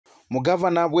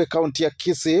Mugavana bwe kaunti ya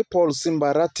Kisii Paul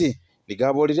Simbarati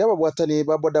nigaborire ababwatani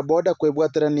ba bodaboda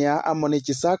kwebwaterania amoni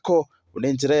Sacco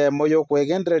unenjira ya moyo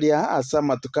kwegendereria asa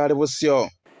matukari busyo.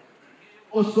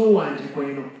 Also wanje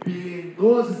kweno being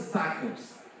those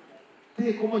Saccos.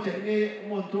 Te como chane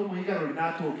monto muigaro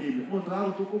nato kimi. Monto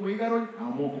auto como muigaro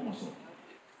amoko moso.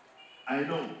 I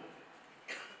know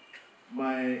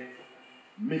my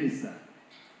minister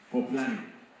for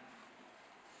planning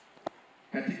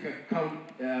katika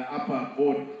upper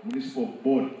board, municipal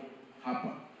board hapa,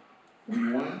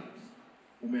 we want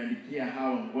umeandikia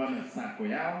hawa ngwana Sacco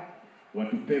yao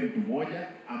watupe mtu moja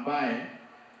ambaye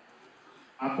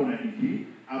ako na degree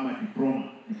ama diploma.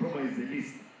 Diploma is the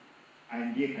list,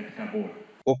 aingie katika board.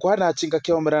 Ukwana chinga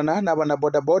kiomerana na bana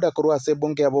bodaboda kurwa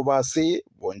sebunge abo basi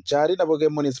bonchari na boge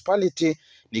municipality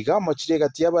niga mochire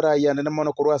gati yabaraya na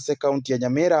mono kurwa se county ya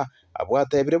Nyamira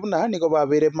abwata ebrebuna nigo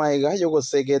babere maiga yogo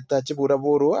segeta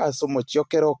chiburaburu asomo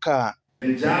chiokeroka. The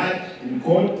judge in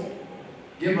court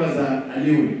gave us a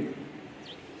leeway.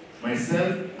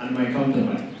 Myself and my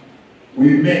counterpart, we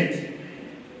met,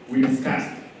 we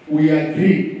discussed, we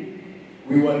agreed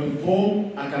we were to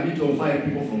form a committee of 5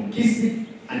 people from Kisii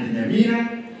and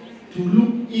Nyamira to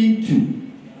look into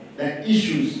the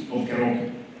issues of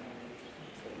Keroka.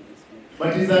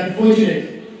 But it's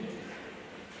unfortunate,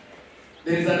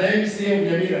 there is an MC of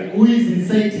Nyamira who is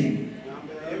inciting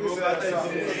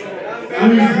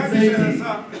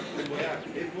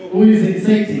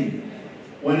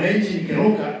wananchi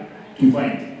Keroka to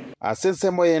fight. Asense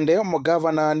moyende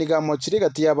omugavana niga mochire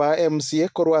gati yaba MCA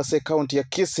kurwa se county ya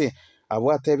Kisii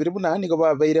abwate biribuna nigo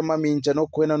babeire maminja no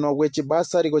kwena no gwechi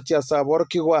basari go chia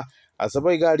saborokigwa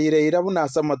asabo igarire irabuna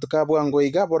asama tukabwango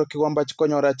iga borokigwa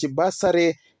mbachikonyora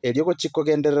chibasari elyo go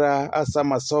chikogenderera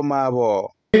asama soma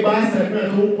abo basari na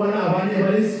tukwa na abanye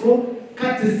balisiko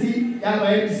katisi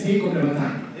yaba MCA ko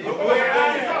nabatanga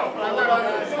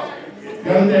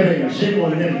gandere shemo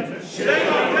nene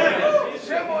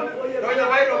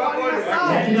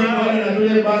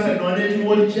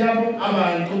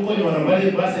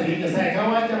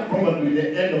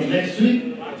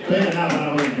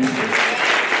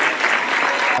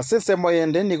Asese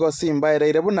moyende nigo simbaire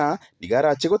irebuna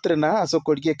nigara chigotrena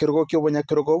asokolgie kirugo kyobonya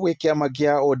kirugo bwekiama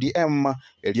gia ODM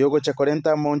eliogo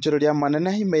chakorenta monchiroria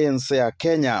manene imeyense ya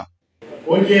Kenya.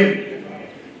 ODM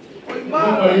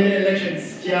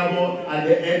elections chiamo at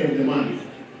the end of the month,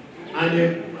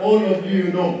 and all of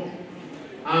you know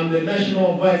I'm the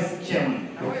national vice chairman.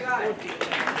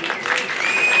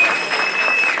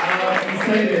 I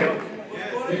decided,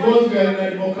 because we are in a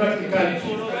democratic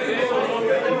country,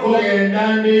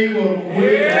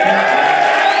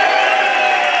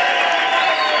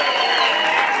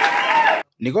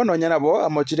 nigono nyanabo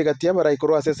amochire gati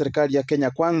y'abarayikuru ase serikali ya Kenya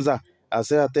kwanza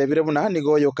ase atebire buna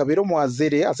nigo yokabiro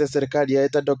mwaziri ase serikali ya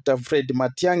eta Dr. Fred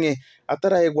Matiang'i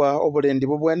ataraigwa oburendi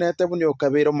bubwenete buni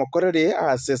yokabiro mokoreri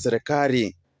ase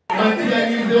serikali.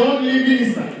 Matiang'i is the only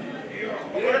minister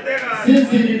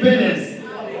since independence,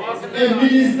 a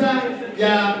minister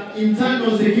ya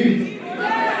internal security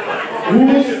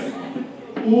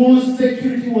whose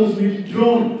security was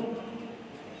withdrawn.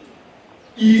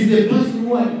 He is the person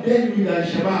who had dealt with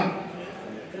Al-Shabaab.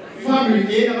 Family,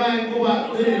 very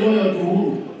loyal to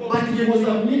Uhuru, but he was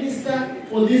a minister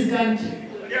for this country.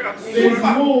 There is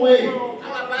no way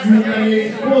you can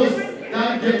expose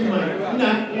that gentleman.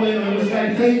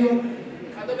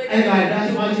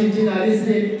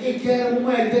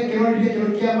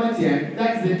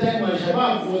 That's the time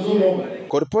Al-Shabaab was all over.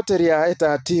 Korpoteria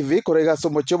eta TV korega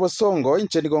somo chobo songo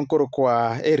incheni gonkoro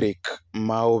kwa Eric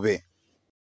Maube.